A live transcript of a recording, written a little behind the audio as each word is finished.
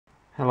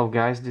Hello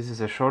guys, this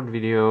is a short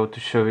video to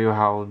show you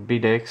how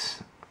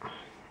BeatX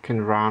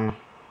can run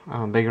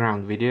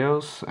background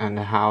videos and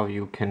how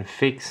you can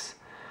fix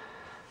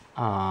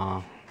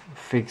the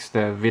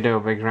video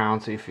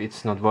backgrounds if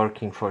it's not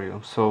working for you.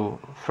 So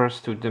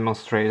first, to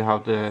demonstrate how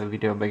the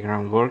video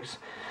background works,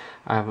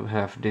 I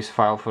have this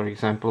file, for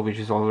example, which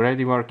is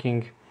already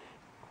working.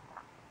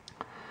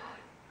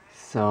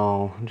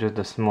 So just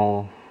a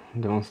small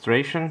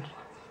demonstration.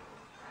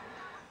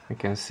 You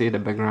can see the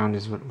background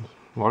is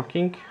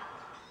working.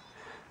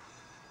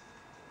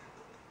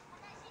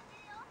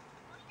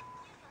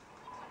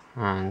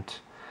 And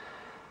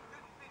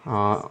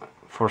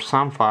for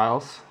some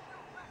files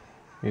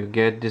you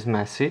get this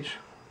message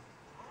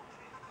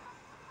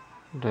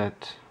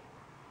that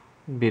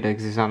BeatX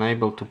is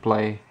unable to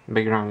play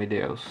background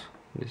videos.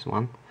 This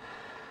one.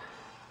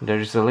 There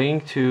is a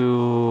link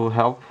to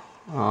help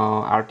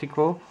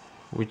article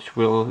which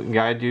will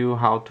guide you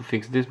how to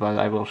fix this, but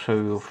I will show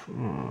you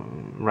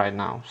right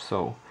now.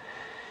 So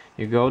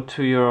you go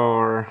to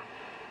your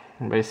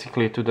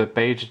basically to the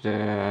page,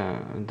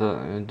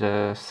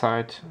 the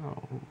site,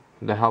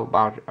 the help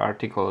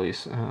article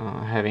is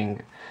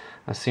having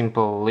a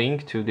simple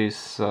link to this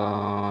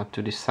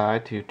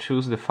site. You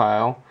choose the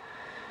file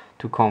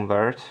to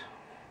convert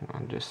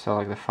and just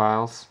select the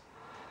files.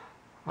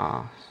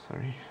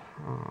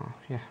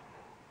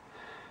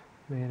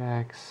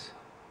 BeatX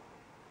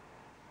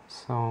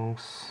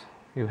songs.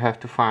 You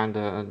have to find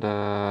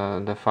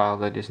the file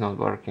that is not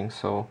working.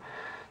 So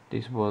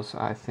this was,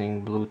 I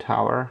think, Blue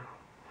Tower.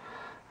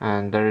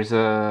 And there is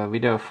a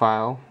video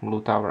file,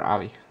 Blue Tower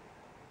AVI.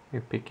 You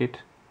pick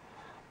it,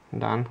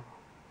 done,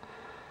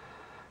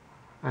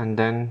 and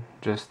then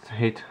just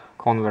hit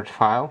convert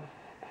file.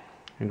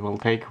 It will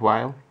take a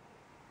while.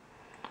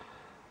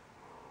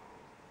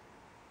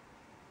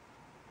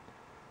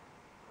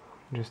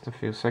 Just a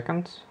few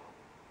seconds.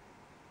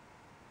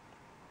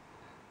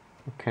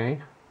 Okay,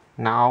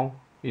 now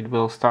it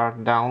will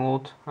start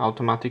download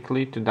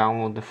automatically to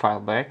download the file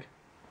back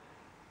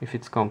if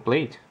it's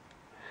complete.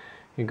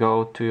 You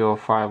go to your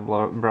file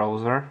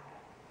browser,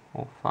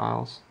 all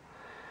files,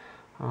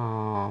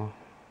 to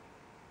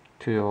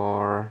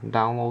your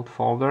download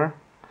folder,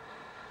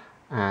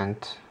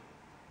 and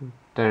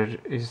there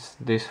is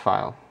this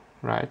file,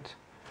 right?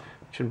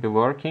 It should be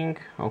working.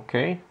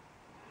 Okay.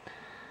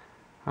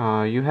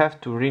 You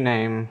have to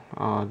rename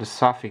the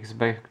suffix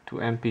back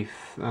to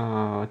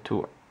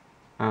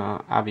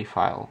AVI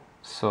file.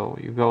 So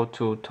you go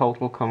to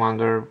total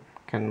commander,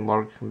 can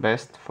work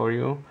best for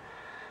you.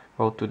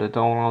 Go to the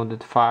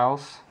downloaded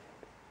files.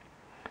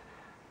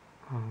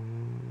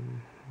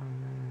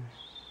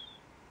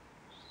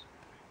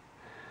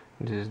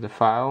 This is the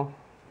file.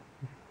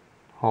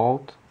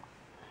 Hold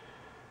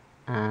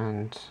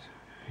and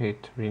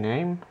hit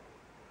rename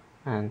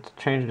and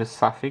change the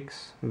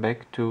suffix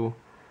back to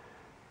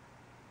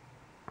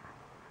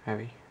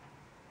AVI.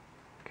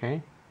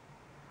 Okay.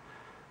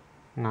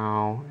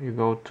 Now you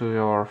go to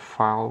your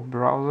file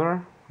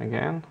browser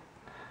again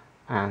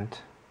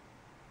and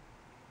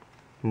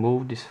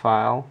move this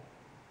file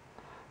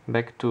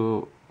back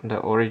to the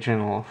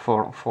original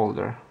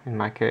folder. In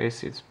my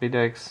case it's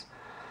BeatX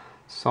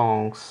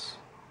songs,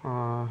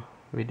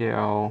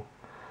 video,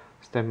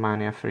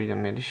 Stepmania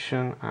Freedom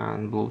Edition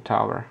and Blue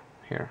Tower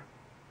here.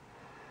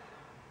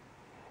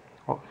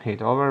 Hit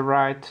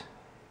overwrite,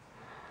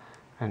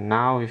 and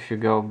now if you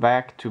go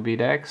back to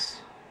BeatX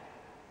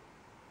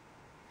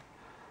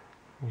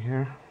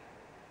here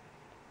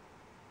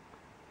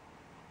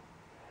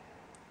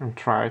and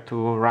try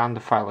to run the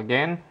file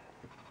again,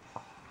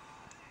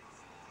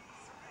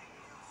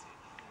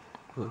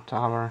 Blue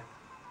Tower,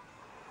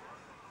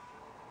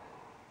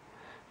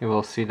 you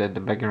will see that the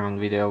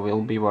background video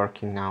will be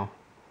working now.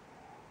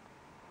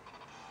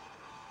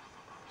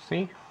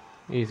 See?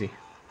 Easy.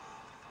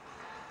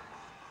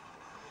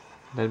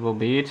 That will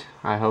be it.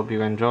 I hope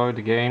you enjoyed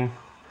the game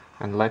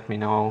and let me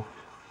know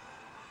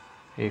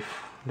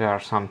if there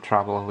are some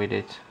trouble with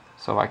it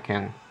so I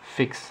can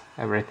fix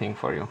everything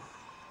for you.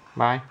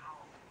 Bye.